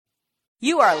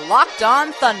You are Locked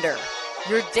On Thunder,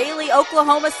 your daily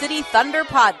Oklahoma City Thunder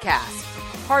podcast.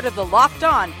 Part of the Locked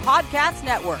On Podcast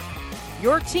Network,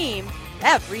 your team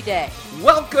every day.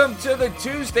 Welcome to the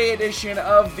Tuesday edition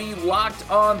of the Locked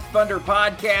On Thunder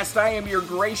podcast. I am your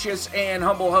gracious and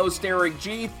humble host, Eric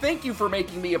G. Thank you for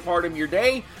making me a part of your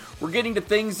day. We're getting to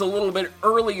things a little bit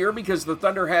earlier because the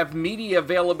Thunder have media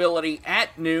availability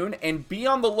at noon, and be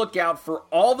on the lookout for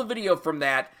all the video from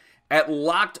that at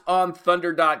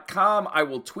LockedOnThunder.com. I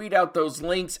will tweet out those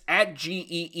links at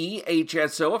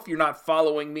GEEHSO if you're not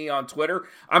following me on Twitter.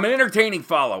 I'm an entertaining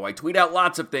follow. I tweet out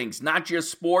lots of things, not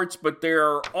just sports, but there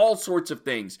are all sorts of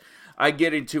things I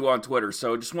get into on Twitter.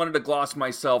 So just wanted to gloss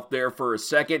myself there for a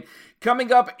second.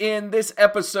 Coming up in this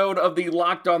episode of the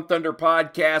Locked On Thunder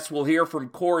podcast, we'll hear from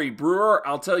Corey Brewer.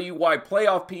 I'll tell you why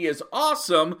Playoff P is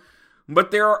awesome,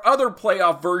 but there are other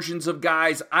playoff versions of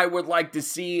guys I would like to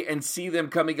see and see them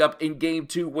coming up in Game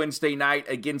 2 Wednesday night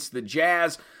against the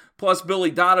Jazz. Plus, Billy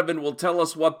Donovan will tell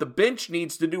us what the bench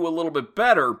needs to do a little bit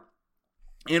better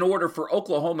in order for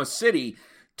Oklahoma City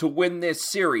to win this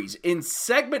series. In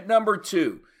segment number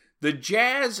 2, the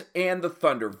Jazz and the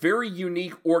Thunder, very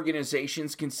unique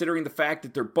organizations considering the fact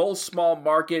that they're both small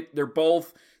market. They're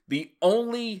both the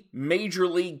only major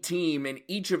league team in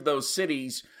each of those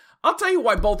cities. I'll tell you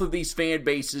why both of these fan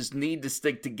bases need to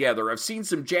stick together. I've seen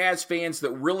some Jazz fans that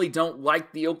really don't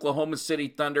like the Oklahoma City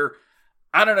Thunder.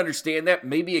 I don't understand that.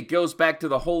 Maybe it goes back to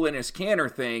the whole Enes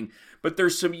Kanter thing, but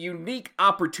there's some unique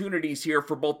opportunities here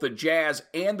for both the Jazz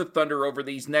and the Thunder over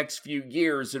these next few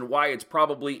years, and why it's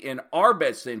probably in our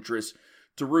best interest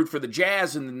to root for the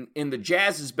Jazz, and in the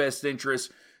Jazz's best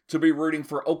interest to be rooting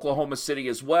for Oklahoma City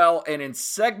as well. And in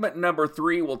segment number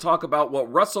 3, we'll talk about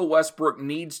what Russell Westbrook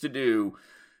needs to do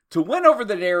to win over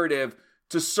the narrative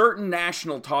to certain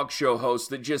national talk show hosts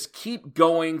that just keep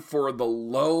going for the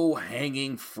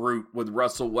low-hanging fruit with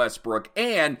Russell Westbrook,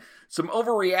 and some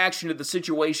overreaction to the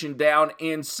situation down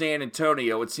in San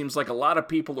Antonio. It seems like a lot of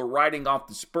people are writing off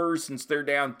the Spurs since they're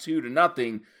down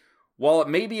 2-0. While it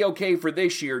may be okay for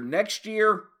this year, next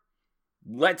year,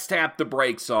 let's tap the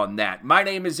brakes on that. My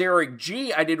name is Eric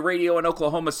G. I did radio in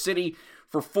Oklahoma City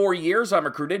for 4 years. I'm a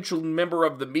credentialed member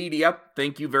of the media.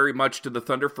 Thank you very much to the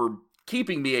Thunder for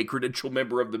keeping me a credentialed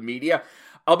member of the media.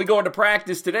 I'll be going to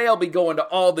practice today. I'll be going to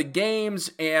all the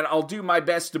games, and I'll do my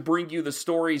best to bring you the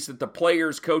stories that the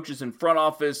players, coaches, and front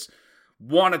office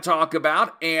want to talk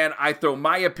about. And I throw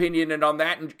my opinion in on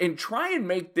that and try and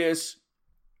make this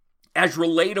as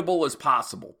relatable as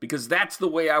possible, because that's the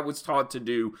way I was taught to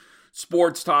do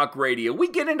sports talk radio. We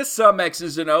get into some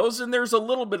X's and O's, and there's a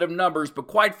little bit of numbers, but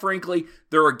quite frankly,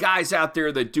 there are guys out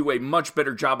there that do a much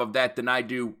better job of that than I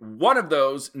do. One of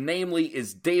those, namely,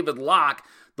 is David Locke,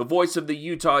 the voice of the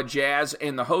Utah Jazz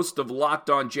and the host of Locked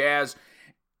On Jazz.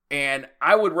 And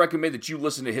I would recommend that you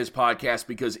listen to his podcast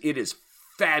because it is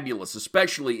fabulous,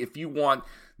 especially if you want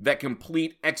that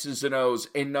complete X's and O's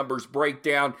and numbers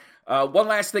breakdown. One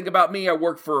last thing about me, I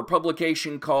work for a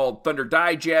publication called Thunder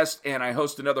Digest, and I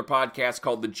host another podcast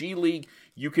called The G League.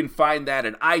 You can find that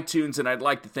at iTunes, and I'd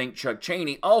like to thank Chuck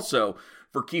Chaney also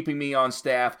for keeping me on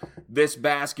staff this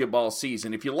basketball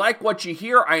season. If you like what you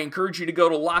hear, I encourage you to go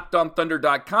to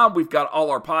LockedOnThunder.com. We've got all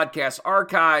our podcasts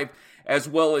archived, as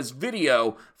well as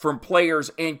video from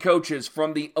players and coaches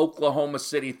from the Oklahoma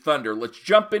City Thunder. Let's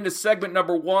jump into segment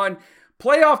number 1.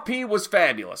 Playoff P was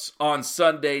fabulous on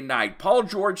Sunday night. Paul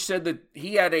George said that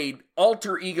he had an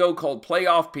alter ego called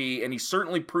Playoff P, and he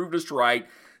certainly proved us right,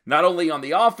 not only on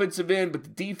the offensive end, but the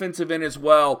defensive end as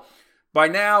well. By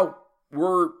now,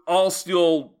 we're all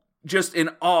still just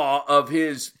in awe of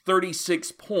his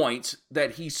 36 points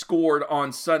that he scored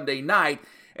on Sunday night.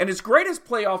 And as great as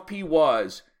Playoff P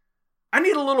was, I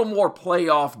need a little more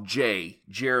Playoff J,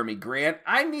 Jeremy Grant.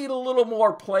 I need a little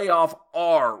more Playoff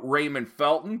R, Raymond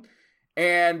Felton.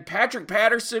 And Patrick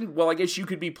Patterson, well, I guess you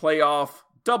could be Playoff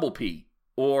Double P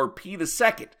or P the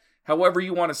second, however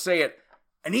you want to say it.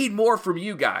 I need more from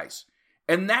you guys.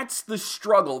 And that's the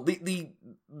struggle, the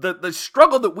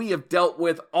struggle that we have dealt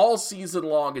with all season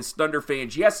long as Thunder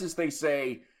fans. Yes, as they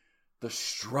say, the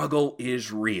struggle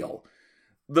is real.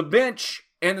 The bench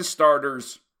and the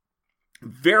starters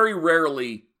very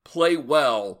rarely play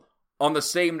well on the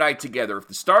same night together. If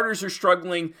the starters are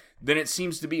struggling, then it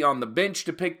seems to be on the bench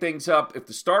to pick things up. If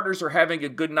the starters are having a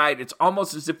good night, it's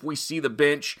almost as if we see the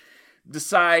bench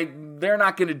decide they're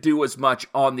not going to do as much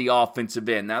on the offensive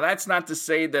end. Now, that's not to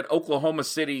say that Oklahoma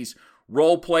City's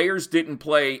role players didn't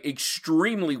play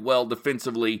extremely well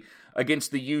defensively against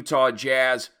the Utah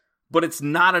Jazz, but it's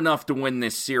not enough to win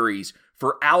this series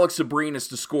for Alex Abrines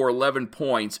to score 11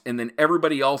 points and then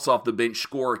everybody else off the bench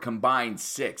score a combined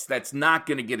 6. That's not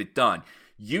going to get it done.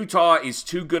 Utah is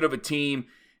too good of a team,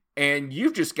 and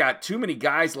you've just got too many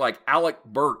guys like Alec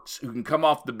Burks who can come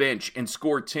off the bench and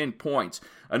score 10 points.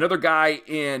 Another guy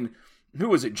in, who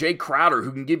was it, Jay Crowder,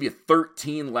 who can give you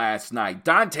 13 last night.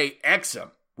 Dante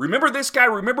Exum. Remember this guy?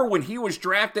 Remember when he was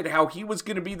drafted, how he was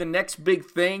going to be the next big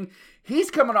thing? He's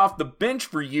coming off the bench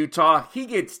for Utah. He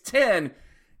gets 10.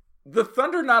 The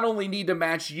Thunder not only need to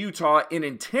match Utah in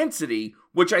intensity,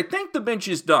 which I think the bench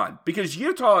is done, because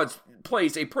Utah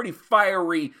plays a pretty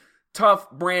fiery,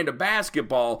 tough brand of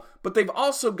basketball, but they've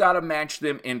also got to match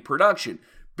them in production.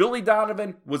 Billy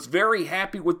Donovan was very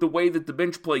happy with the way that the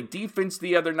bench played defense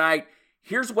the other night.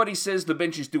 Here's what he says the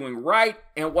bench is doing right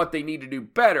and what they need to do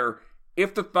better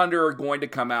if the Thunder are going to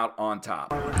come out on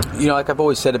top. Like I've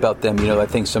always said about them, I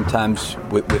think sometimes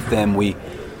with them we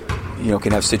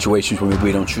can have situations where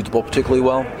we don't shoot the ball particularly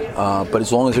well. But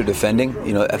as long as they're defending,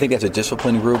 I think that's a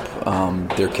disciplined group.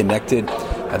 They're connected.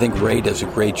 I think Ray does a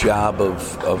great job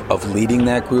of leading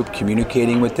that group,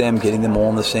 communicating with them, getting them all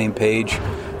on the same page.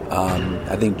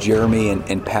 I think Jeremy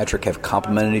and Patrick have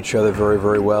complemented each other very,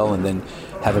 very well. And then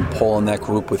having Paul in that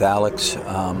group with Alex,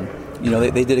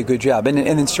 they did a good job. And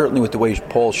then certainly with the way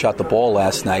Paul shot the ball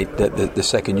last night, the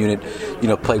second unit,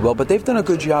 played well. But they've done a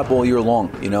good job all year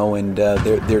long, and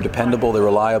they're dependable, they're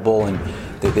reliable, and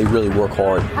they really work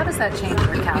hard. How does that change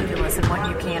your calculus and what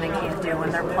you can and can't do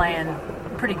when they're playing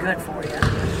pretty good for you?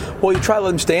 Well, you try to let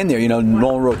them stay in there,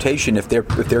 normal rotation. If they're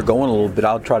going a little bit,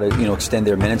 I'll try to, extend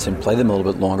their minutes and play them a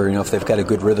little bit longer. If they've got a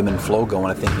good rhythm and flow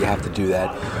going, I think you have to do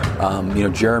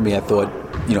that. Jeremy, I thought,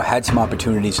 had some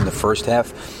opportunities in the first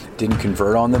half, didn't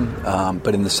convert on them,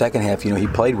 but in the second half, he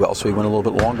played well, so he went a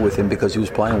little bit longer with him because he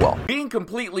was playing well. Being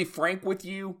completely frank with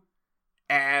you,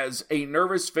 as a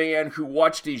nervous fan who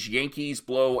watched his Yankees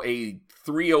blow a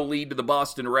 3-0 lead to the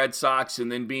Boston Red Sox,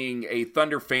 and then being a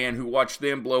Thunder fan who watched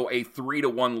them blow a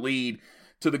 3-1 lead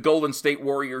to the Golden State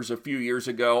Warriors a few years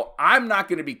ago, I'm not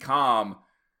going to be calm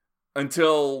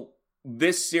until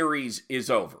this series is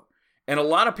over. And a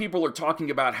lot of people are talking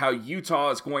about how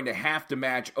Utah is going to have to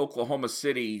match Oklahoma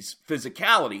City's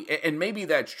physicality, and maybe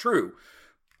that's true.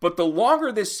 But the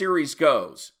longer this series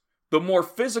goes, the more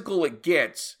physical it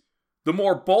gets, the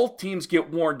more both teams get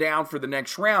worn down for the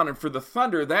next round. And for the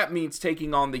Thunder, that means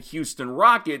taking on the Houston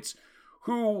Rockets,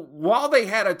 who, while they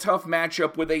had a tough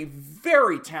matchup with a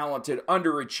very talented,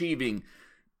 underachieving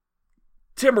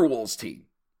Timberwolves team,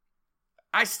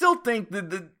 I still think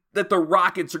that the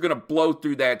Rockets are going to blow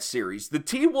through that series. The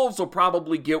T-Wolves will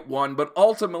probably get one, but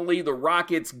ultimately the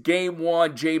Rockets, game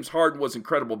one, James Harden was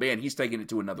incredible. Man, he's taking it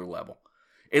to another level.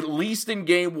 At least in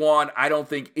game one, I don't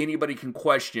think anybody can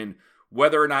question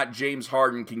whether or not James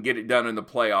Harden can get it done in the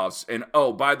playoffs. And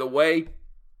oh, by the way,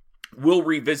 we'll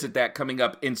revisit that coming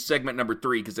up in segment number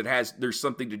 3 because there's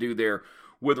something to do there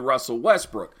with Russell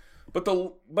Westbrook. But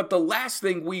the last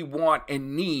thing we want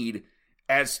and need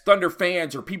as Thunder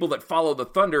fans or people that follow the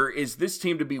Thunder is this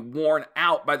team to be worn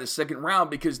out by the second round,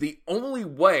 because the only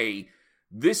way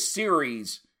this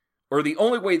series, or the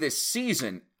only way this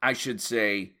season, I should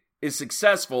say, is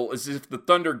successful is if the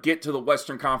Thunder get to the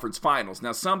Western Conference Finals.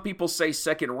 Now, some people say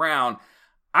second round.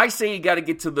 I say you got to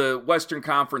get to the Western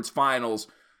Conference Finals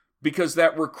because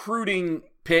that recruiting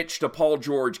pitch to Paul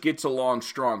George gets along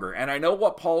stronger. And I know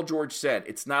what Paul George said.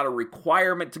 It's not a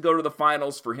requirement to go to the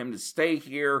finals for him to stay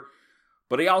here.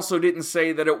 But he also didn't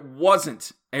say that it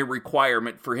wasn't a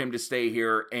requirement for him to stay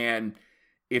here. And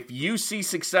if you see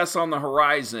success on the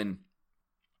horizon,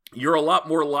 you're a lot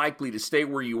more likely to stay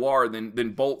where you are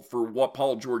than bolt for what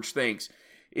Paul George thinks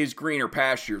is greener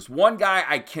pastures. One guy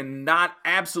I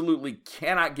absolutely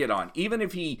cannot get on, even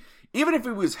if he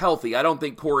was healthy, I don't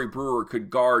think Corey Brewer could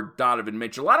guard Donovan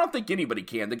Mitchell. I don't think anybody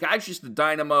can. The guy's just a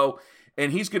dynamo,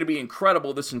 and he's going to be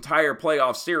incredible this entire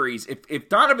playoff series. If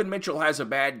Donovan Mitchell has a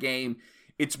bad game,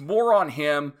 it's more on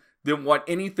him than what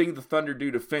anything the Thunder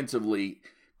do defensively.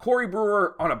 Corey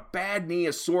Brewer on a bad knee,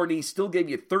 a sore knee, still gave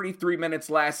you 33 minutes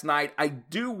last night. I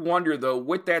do wonder, though,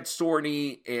 with that sore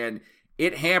knee and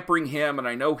it hampering him, and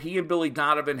I know he and Billy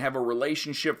Donovan have a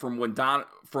relationship from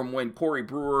when Corey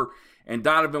Brewer and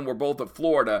Donovan were both at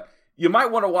Florida, you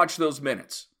might want to watch those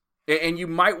minutes. And you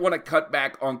might want to cut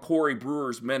back on Corey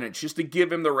Brewer's minutes just to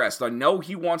give him the rest. I know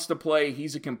he wants to play.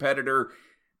 He's a competitor.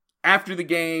 After the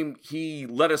game, he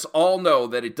let us all know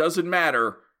that it doesn't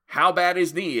matter how bad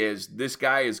his knee is, this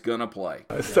guy is going to play.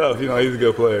 It's tough. He's a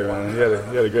good player, man. He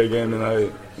had a great game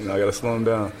tonight. I got to slow him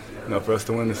down. For us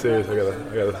to win the series, I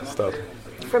got to stop him.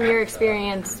 from your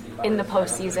experience in the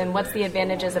postseason, what's the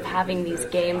advantages of having these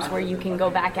games where you can go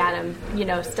back at him,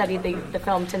 study the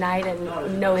film tonight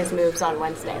and know his moves on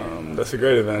Wednesday? That's a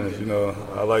great advantage.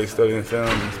 I like studying film,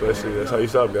 especially that's how you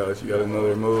stop guys. You got to know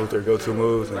their moves, their go-to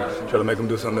moves, and try to make them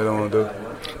do something they don't want to do.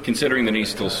 Considering the knee's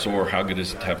still sore, how good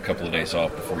is it to have a couple of days off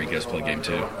before you guys play game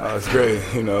 2? It's great.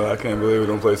 I can't believe we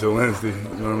don't play till Wednesday.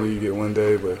 Normally you get 1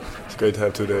 day, but it's great to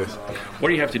have 2 days. What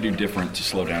do you have to do different to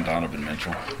slow down Donovan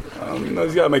Mitchell?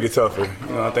 He's got to make it tougher.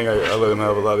 I think I let him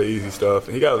have a lot of easy stuff.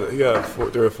 He got 3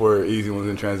 or 4 easy ones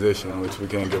in transition, which we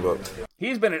can't give up.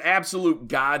 He's been an absolute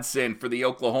godsend for the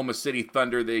Oklahoma City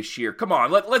Thunder this year. Come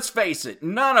on, let's face it.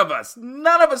 None of us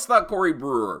thought Corey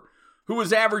Brewer, who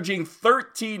was averaging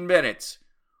 13 minutes,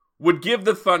 would give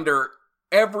the Thunder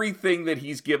everything that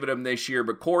he's given them this year.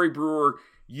 But Corey Brewer,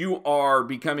 you are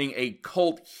becoming a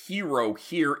cult hero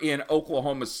here in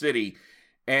Oklahoma City.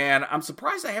 And I'm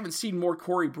surprised I haven't seen more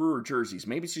Corey Brewer jerseys.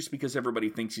 Maybe it's just because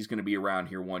everybody thinks he's going to be around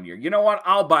here one year. You know what?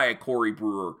 I'll buy a Corey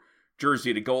Brewer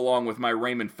jersey to go along with my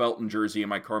Raymond Felton jersey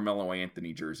and my Carmelo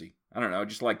Anthony jersey. I don't know,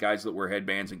 just like guys that wear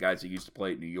headbands and guys that used to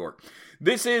play at New York.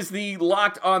 This is the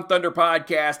Locked on Thunder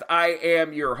podcast. I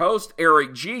am your host,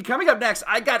 Eric G. Coming up next,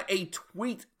 I got a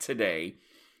tweet today,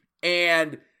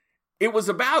 and it was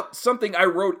about something I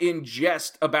wrote in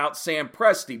jest about Sam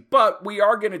Presti, but we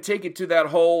are going to take it to that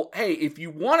whole, hey, if you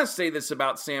want to say this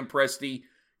about Sam Presti,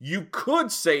 you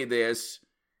could say this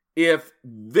if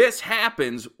this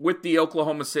happens with the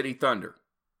Oklahoma City Thunder.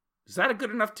 Is that a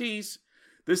good enough tease?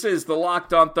 This is the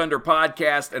Locked on Thunder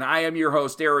podcast, and I am your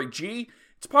host, Eric G.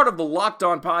 It's part of the Locked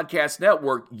on Podcast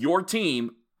Network, your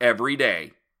team every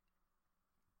day.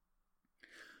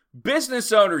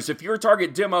 Business owners, if your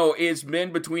target demo is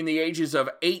men between the ages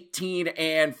of 18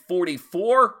 and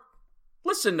 44,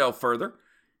 listen no further.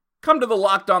 Come to the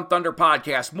Locked on Thunder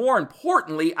podcast. More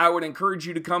importantly, I would encourage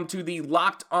you to come to the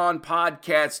Locked on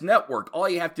Podcast Network. All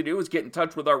you have to do is get in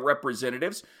touch with our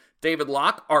representatives. David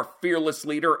Locke, our fearless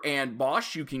leader and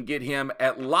boss. You can get him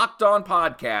at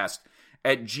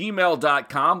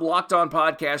lockedonpodcast@gmail.com.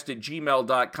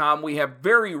 Lockedonpodcast@gmail.com. We have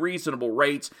very reasonable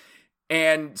rates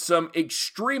and some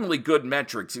extremely good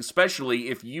metrics, especially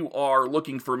if you are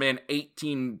looking for men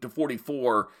 18 to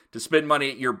 44 to spend money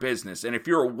at your business. And if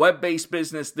you're a web-based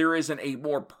business, there isn't a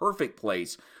more perfect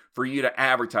place for you to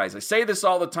advertise. I say this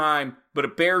all the time, but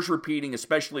it bears repeating,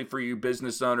 especially for you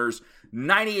business owners.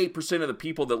 98% of the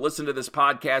people that listen to this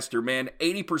podcast are men.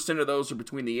 80% of those are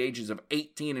between the ages of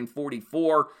 18 and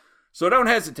 44. So don't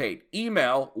hesitate.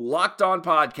 Email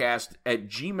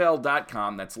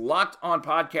lockedonpodcast@gmail.com. That's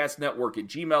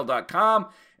lockedonpodcastnetwork@gmail.com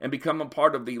and become a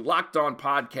part of the Locked On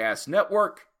Podcast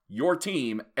Network, your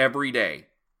team every day.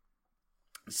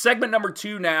 Segment number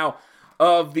 2 now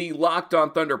of the Locked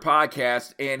on Thunder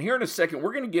podcast. And here in a second,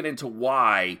 we're going to get into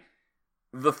why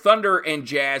the Thunder and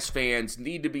Jazz fans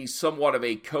need to be somewhat of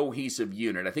a cohesive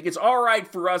unit. I think it's all right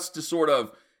for us to sort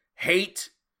of hate,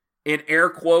 in air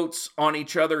quotes, on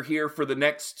each other here for the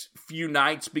next few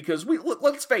nights, because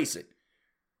let's face it.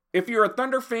 If you're a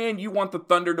Thunder fan, you want the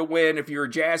Thunder to win. If you're a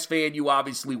Jazz fan, you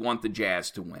obviously want the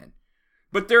Jazz to win.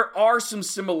 But there are some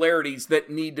similarities that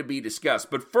need to be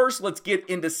discussed. But first, let's get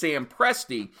into Sam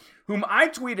Presti, whom I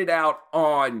tweeted out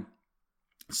on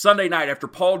Sunday night after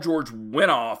Paul George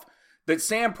went off, that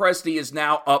Sam Presti is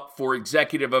now up for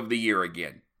Executive of the Year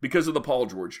again because of the Paul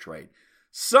George trade.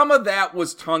 Some of that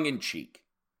was tongue-in-cheek.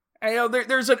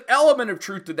 There's an element of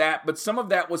truth to that, but some of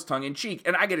that was tongue-in-cheek.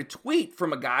 And I get a tweet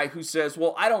from a guy who says,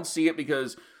 well, I don't see it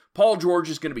because Paul George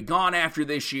is going to be gone after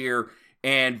this year,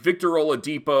 and Victor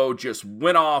Oladipo just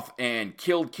went off and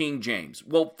killed King James.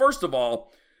 Well, first of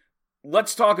all,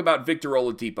 let's talk about Victor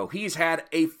Oladipo. He's had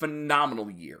a phenomenal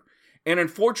year. And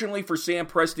unfortunately for Sam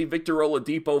Presti, Victor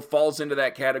Oladipo falls into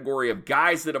that category of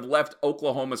guys that have left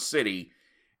Oklahoma City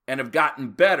and have gotten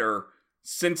better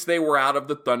since they were out of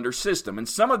the Thunder system. And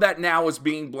some of that now is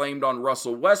being blamed on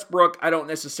Russell Westbrook. I don't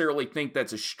necessarily think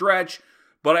that's a stretch,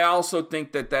 but I also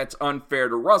think that that's unfair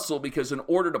to Russell, because in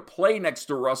order to play next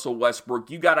to Russell Westbrook,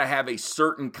 you got to have a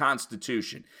certain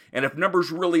constitution. And if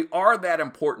numbers really are that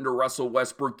important to Russell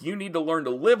Westbrook, you need to learn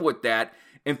to live with that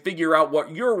and figure out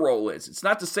what your role is. It's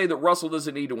not to say that Russell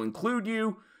doesn't need to include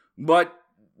you, but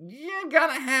you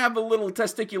got to have a little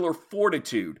testicular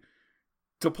fortitude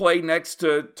to play next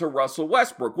to Russell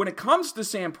Westbrook. When it comes to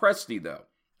Sam Presti, though,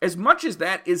 as much as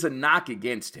that is a knock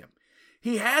against him,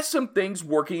 he has some things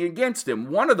working against him.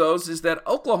 One of those is that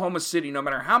Oklahoma City, no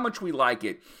matter how much we like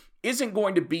it, isn't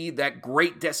going to be that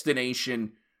great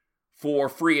destination for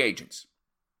free agents.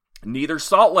 Neither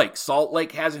Salt Lake. Salt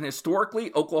Lake hasn't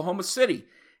historically. Oklahoma City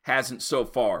hasn't so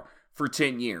far for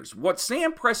 10 years. What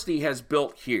Sam Presti has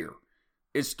built here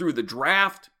is through the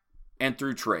draft and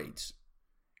through trades.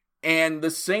 And the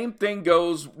same thing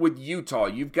goes with Utah.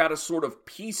 You've got to sort of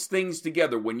piece things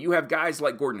together. When you have guys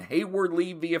like Gordon Hayward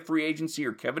leave via free agency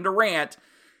or Kevin Durant,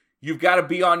 you've got to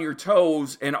be on your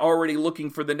toes and already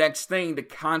looking for the next thing to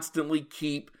constantly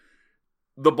keep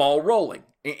the ball rolling.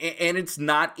 And it's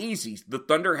not easy. The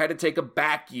Thunder had to take a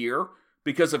back year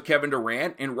because of Kevin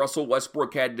Durant, and Russell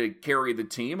Westbrook had to carry the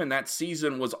team, and that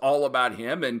season was all about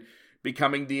him and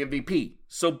becoming the MVP.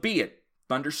 So be it.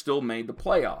 Thunder still made the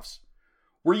playoffs.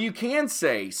 Where you can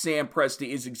say Sam Presti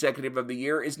is Executive of the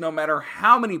Year is no matter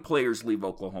how many players leave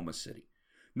Oklahoma City,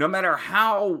 no matter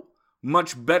how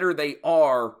much better they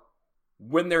are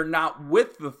when they're not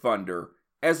with the Thunder,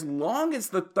 as long as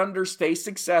the Thunder stay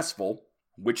successful,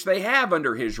 which they have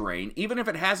under his reign, even if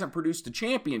it hasn't produced a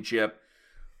championship,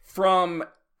 from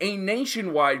a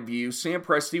nationwide view, Sam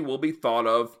Presti will be thought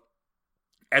of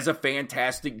as a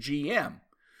fantastic GM.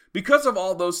 Because of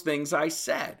all those things I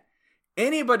said.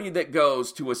 Anybody that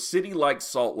goes to a city like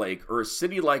Salt Lake or a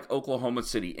city like Oklahoma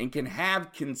City and can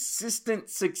have consistent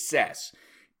success,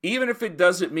 even if it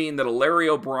doesn't mean that a Larry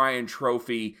O'Brien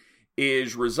trophy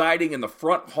is residing in the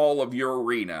front hall of your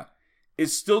arena,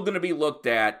 is still going to be looked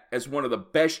at as one of the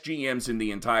best GMs in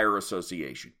the entire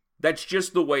association. That's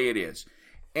just the way it is.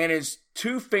 And as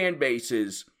two fan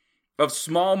bases of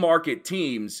small market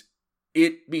teams,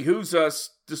 it behooves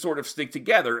us to sort of stick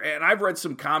together. And I've read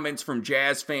some comments from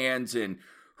Jazz fans and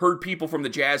heard people from the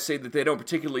Jazz say that they don't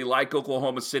particularly like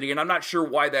Oklahoma City, and I'm not sure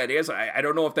why that is. I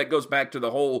don't know if that goes back to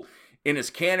the whole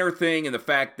Enes Kanter thing and the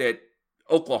fact that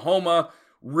Oklahoma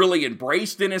really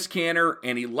embraced Enes Kanter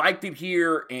and he liked it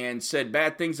here and said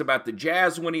bad things about the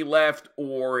Jazz when he left,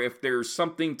 or if there's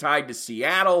something tied to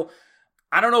Seattle.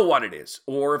 I don't know what it is,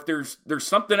 or if there's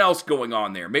something else going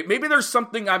on there. Maybe there's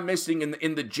something I'm missing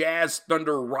in the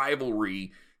Jazz-Thunder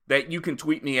rivalry that you can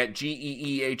tweet me at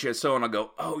GEEHSO, and I'll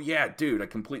go, oh yeah, dude, I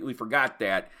completely forgot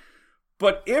that.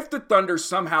 But if the Thunder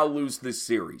somehow lose this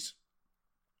series,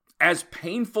 as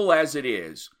painful as it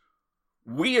is,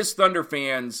 we as Thunder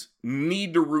fans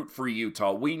need to root for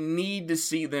Utah. We need to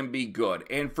see them be good.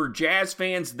 And for Jazz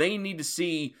fans, they need to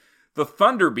see the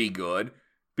Thunder be good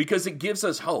because it gives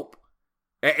us hope.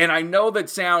 And I know that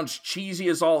sounds cheesy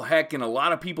as all heck, and a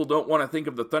lot of people don't want to think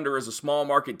of the Thunder as a small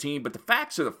market team, but the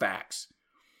facts are the facts.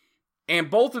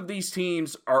 And both of these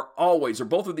teams are always, or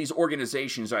both of these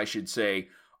organizations, I should say,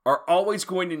 are always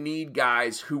going to need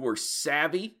guys who are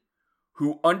savvy,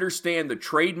 who understand the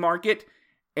trade market,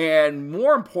 and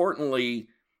more importantly,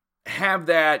 have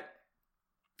that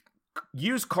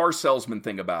used car salesman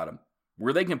thing about them,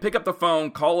 where they can pick up the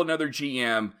phone, call another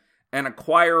GM, and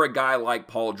acquire a guy like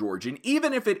Paul George. And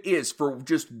even if it is for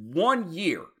just 1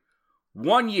 year,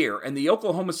 and the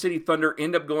Oklahoma City Thunder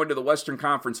end up going to the Western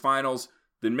Conference Finals,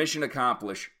 then mission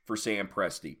accomplished for Sam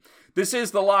Presti. This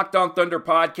is the Locked On Thunder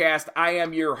podcast. I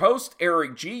am your host,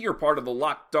 Eric G. You're part of the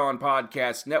Locked On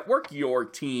Podcast Network, your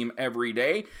team every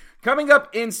day. Coming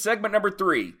up in segment number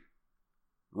 3,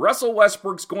 Russell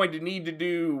Westbrook's going to need to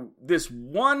do this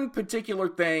one particular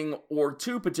thing or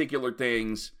two particular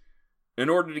things in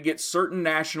order to get certain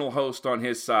national hosts on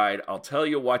his side. I'll tell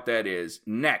you what that is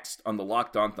next on the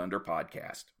Locked On Thunder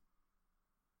podcast.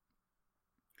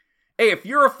 Hey, if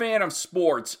you're a fan of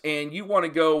sports and you want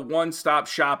to go one-stop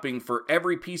shopping for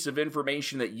every piece of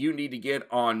information that you need to get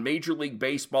on Major League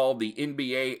Baseball, the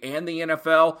NBA, and the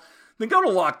NFL, then go to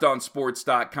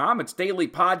LockedOnSports.com. It's daily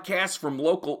podcasts from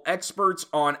local experts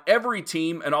on every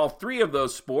team and all three of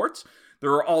those sports.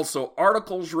 There are also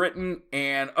articles written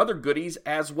and other goodies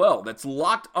as well. That's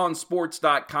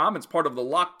LockedOnSports.com. It's part of the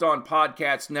Locked On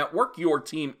Podcast Network, your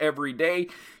team every day.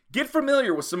 Get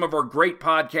familiar with some of our great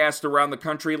podcasts around the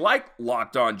country, like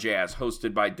Locked On Jazz,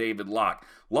 hosted by David Locke.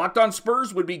 Locked On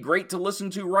Spurs would be great to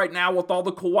listen to right now with all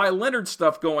the Kawhi Leonard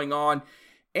stuff going on.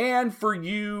 And for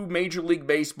you Major League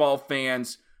Baseball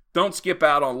fans, don't skip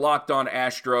out on Locked On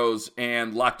Astros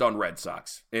and Locked On Red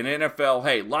Sox. In NFL,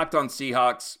 hey, Locked On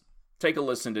Seahawks. Take a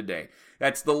listen today.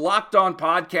 That's the Locked On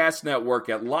Podcast Network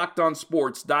at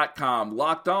LockedOnSports.com.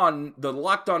 Locked On, the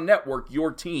Locked On Network,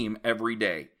 your team every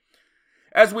day.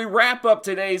 As we wrap up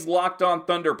today's Locked On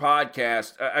Thunder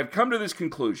podcast, I've come to this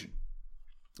conclusion,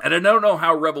 and I don't know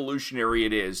how revolutionary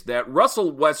it is, that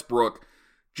Russell Westbrook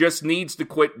just needs to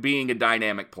quit being a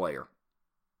dynamic player.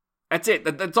 That's it.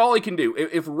 That's all he can do.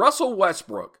 If Russell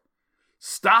Westbrook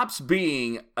stops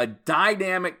being a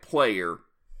dynamic player,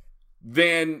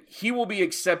 then he will be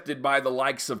accepted by the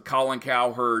likes of Colin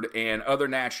Cowherd and other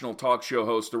national talk show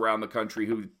hosts around the country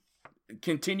who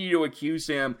continue to accuse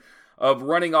him of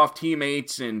running off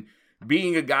teammates and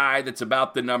being a guy that's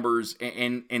about the numbers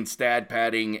and stat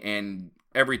padding and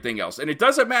everything else. And it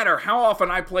doesn't matter how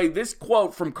often I play this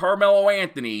quote from Carmelo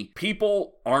Anthony,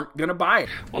 people aren't going to buy it.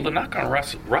 Well, the knock on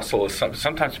Russell is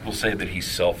sometimes people say that he's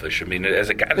selfish. I mean, as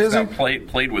a guy that's not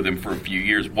played with him for a few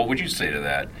years, what would you say to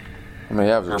that? I mean,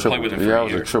 he averaged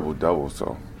a triple-double,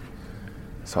 so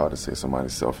it's hard to say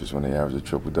somebody's selfish when they average a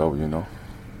triple-double, you know.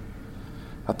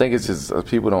 I think it's just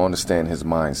people don't understand his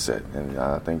mindset, and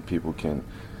I think people can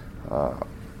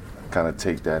kind of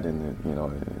take that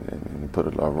and put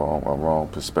a wrong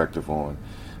perspective on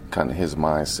kind of his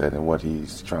mindset and what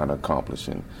he's trying to accomplish.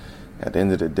 And at the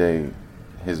end of the day,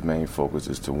 his main focus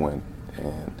is to win,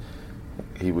 and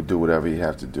he would do whatever he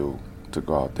have to do to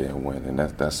go out there and win. And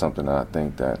that's something that I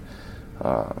think that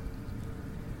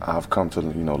I've come to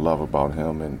love about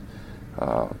him, and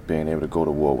being able to go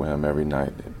to war with him every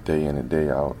night, day in and day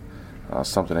out,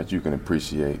 something that you can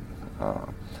appreciate.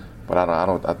 But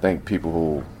I think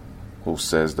people who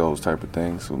says those type of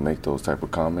things, who make those type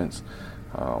of comments,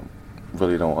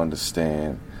 really don't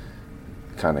understand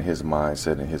kind of his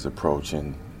mindset and his approach.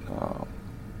 And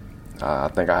I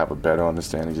think I have a better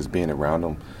understanding just being around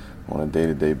him on a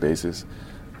day-to-day basis.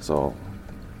 So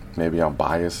maybe I'm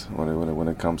biased when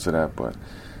it comes to that, but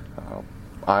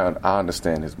I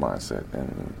understand his mindset,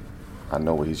 and I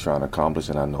know what he's trying to accomplish,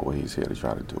 and I know what he's here to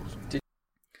try to do.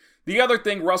 The other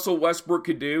thing Russell Westbrook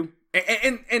could do,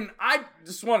 and I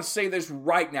just want to say this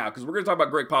right now, because we're going to talk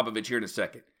about Greg Popovich here in a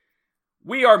second.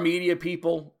 We are media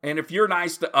people, and if you're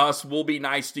nice to us, we'll be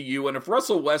nice to you. And if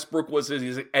Russell Westbrook was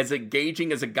as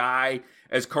engaging as a guy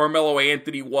as Carmelo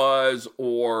Anthony was,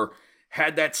 or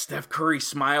had that Steph Curry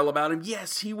smile about him,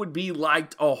 yes, he would be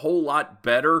liked a whole lot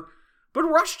better. But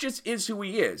Russ just is who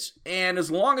he is. And as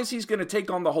long as he's going to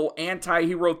take on the whole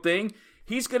anti-hero thing,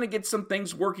 he's going to get some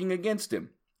things working against him.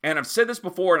 And I've said this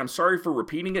before, and I'm sorry for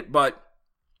repeating it, but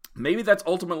maybe that's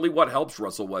ultimately what helps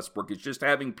Russell Westbrook, is just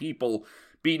having people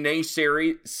be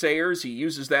naysayers. He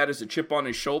uses that as a chip on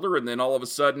his shoulder, and then all of a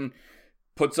sudden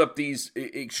puts up these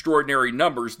extraordinary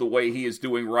numbers the way he is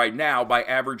doing right now by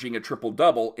averaging a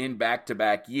triple-double in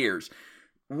back-to-back years.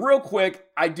 Real quick,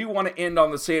 I do want to end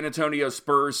on the San Antonio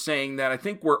Spurs saying that I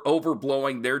think we're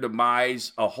overblowing their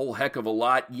demise a whole heck of a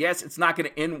lot. Yes, it's not going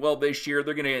to end well this year.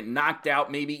 They're going to get knocked out,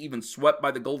 maybe even swept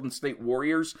by the Golden State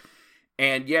Warriors.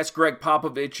 And yes, Greg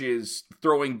Popovich is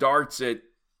throwing darts at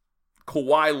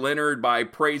Kawhi Leonard by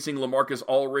praising LaMarcus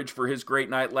Aldridge for his great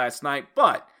night last night.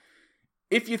 But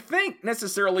if you think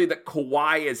necessarily that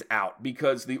Kawhi is out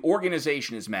because the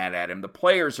organization is mad at him, the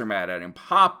players are mad at him,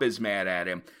 Pop is mad at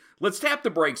him, let's tap the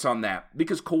brakes on that,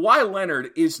 because Kawhi Leonard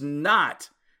is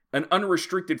not an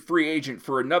unrestricted free agent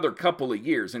for another couple of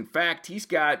years. In fact, he's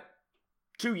got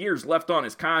 2 years left on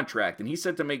his contract, and he's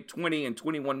set to make $20 and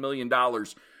 $21 million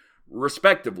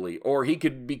respectively. Or he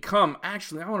could become,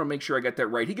 actually, I want to make sure I got that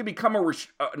right, he could become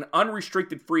an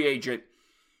unrestricted free agent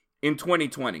in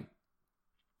 2020.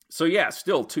 So yeah,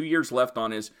 still 2 years left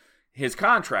on his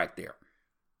contract there.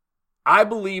 I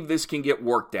believe this can get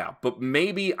worked out, but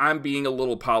maybe I'm being a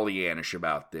little Pollyannish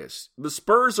about this. The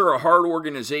Spurs are a hard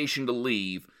organization to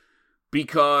leave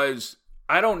because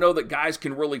I don't know that guys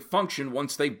can really function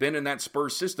once they've been in that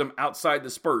Spurs system outside the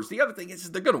Spurs. The other thing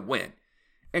is they're going to win,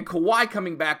 and Kawhi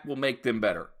coming back will make them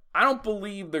better. I don't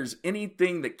believe there's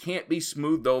anything that can't be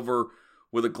smoothed over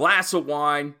with a glass of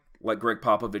wine, like Greg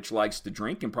Popovich likes to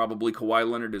drink, and probably Kawhi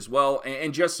Leonard as well,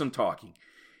 and just some talking.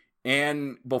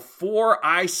 And before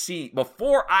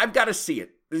I've got to see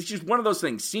it. It's just one of those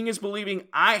things. Seeing is believing.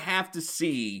 I have to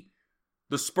see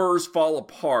the Spurs fall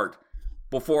apart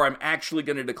before I'm actually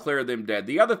going to declare them dead.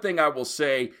 The other thing I will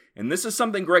say, and this is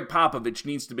something Greg Popovich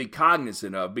needs to be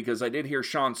cognizant of, because I did hear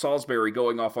Sean Salisbury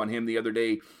going off on him the other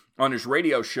day on his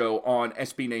radio show on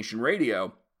SB Nation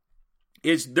Radio,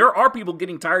 is there are people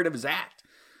getting tired of his act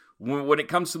when it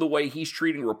comes to the way he's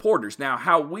treating reporters. Now,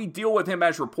 how we deal with him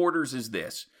as reporters is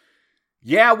this.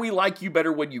 Yeah, we like you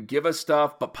better when you give us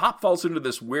stuff, but Pop falls into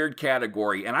this weird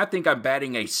category, and I think I'm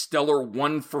batting a stellar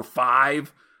 1 for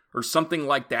 5 or something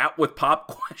like that with Pop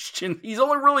question. He's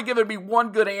only really given me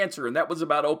one good answer, and that was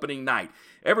about opening night.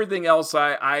 Everything else,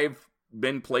 I've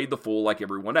been played the fool like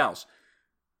everyone else.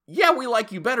 Yeah, we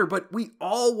like you better, but we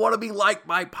all want to be liked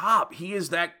by Pop. He is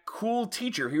that cool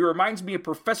teacher. He reminds me of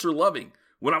Professor Loving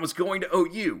when I was going to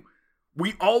OU.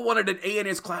 We all wanted an A in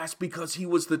his class because he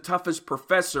was the toughest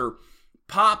professor.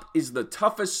 Pop is the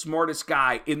toughest, smartest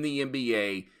guy in the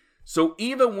NBA. So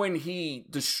even when he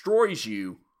destroys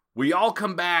you, we all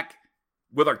come back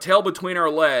with our tail between our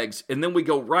legs, and then we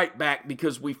go right back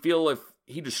because we feel if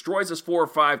he destroys us 4 or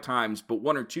 5 times, but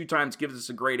 1 or 2 times gives us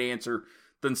a great answer,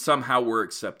 then somehow we're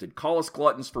accepted. Call us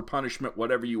gluttons for punishment,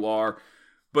 whatever you are.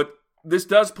 But this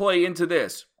does play into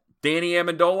this. Danny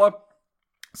Amendola,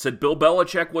 said Bill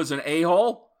Belichick was an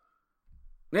a-hole.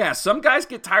 Yeah, some guys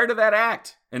get tired of that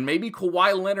act, and maybe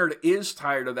Kawhi Leonard is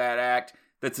tired of that act.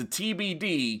 That's a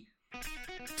TBD,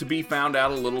 to be found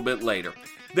out a little bit later.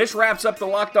 This wraps up the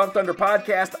Locked On Thunder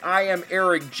podcast. I am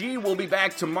Eric G. We'll be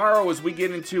back tomorrow as we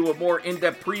get into a more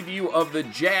in-depth preview of the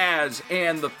Jazz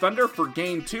and the Thunder for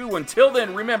Game 2. Until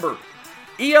then, remember,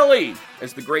 ELE,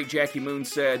 as the great Jackie Moon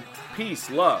said, peace,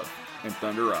 love, and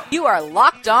Thunder up. You are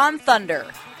Locked On Thunder,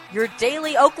 your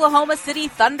daily Oklahoma City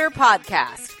Thunder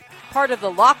podcast. Part of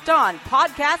the Locked On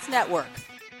Podcast Network,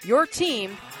 your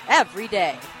team every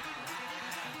day.